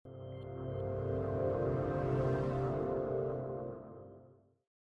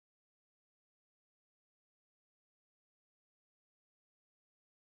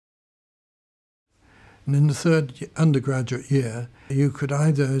And in the third undergraduate year, you could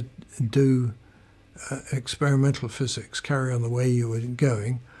either do experimental physics, carry on the way you were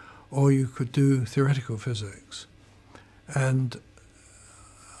going, or you could do theoretical physics. And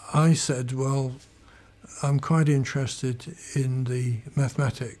I said, well, I'm quite interested in the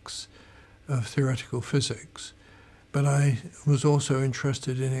mathematics of theoretical physics, but I was also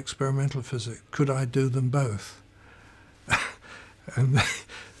interested in experimental physics. Could I do them both? And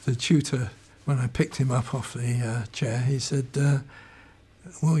the tutor, when I picked him up off the chair, he said,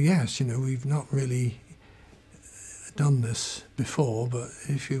 well, yes, we've not really done this before, but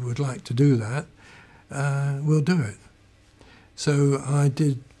if you would like to do that, we'll do it. So I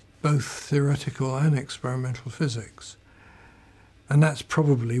did both theoretical and experimental physics. And that's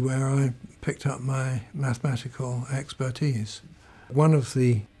probably where I picked up my mathematical expertise. One of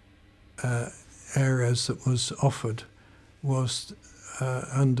the areas that was offered was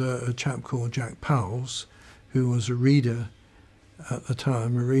under a chap called Jack Powles, who was a reader at the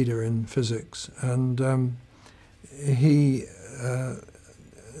time, a reader in physics, and he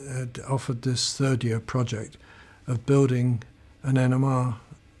had offered this third-year project of building an NMR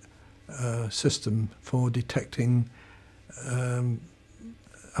system for detecting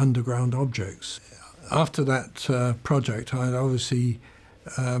underground objects. After that project, I obviously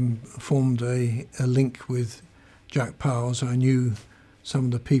formed a link with Jack Powles. I knew some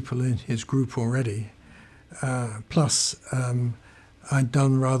of the people in his group already. Plus, I'd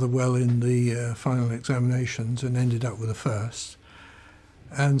done rather well in the final examinations and ended up with a first.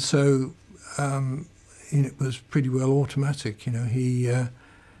 And so it was pretty well automatic. He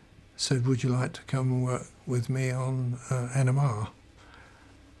said, would you like to come and work with me on NMR?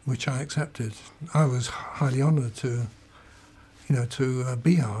 Which I accepted. I was highly honoured to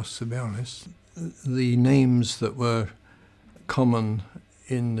be asked, to be honest. The names that were common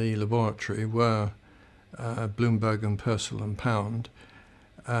in the laboratory were Bloomberg and Purcell and Pound,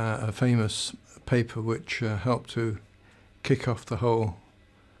 a famous paper which helped to kick off the whole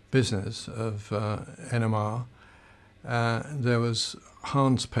business of NMR. There was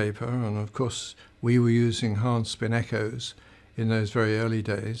Hahn's paper, and of course we were using Hahn spin echoes in those very early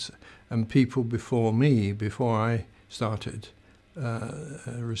days, and people before I started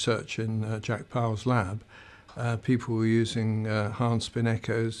research in Jack Powles' lab, people were using Hahn spin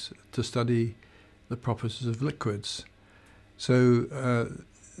echoes to study the properties of liquids. So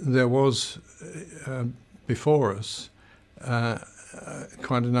there was, before us,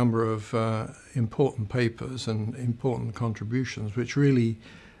 quite a number of important papers and important contributions which really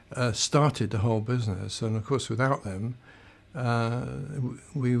started the whole business. And of course, without them,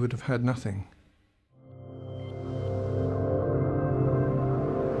 we would have had nothing.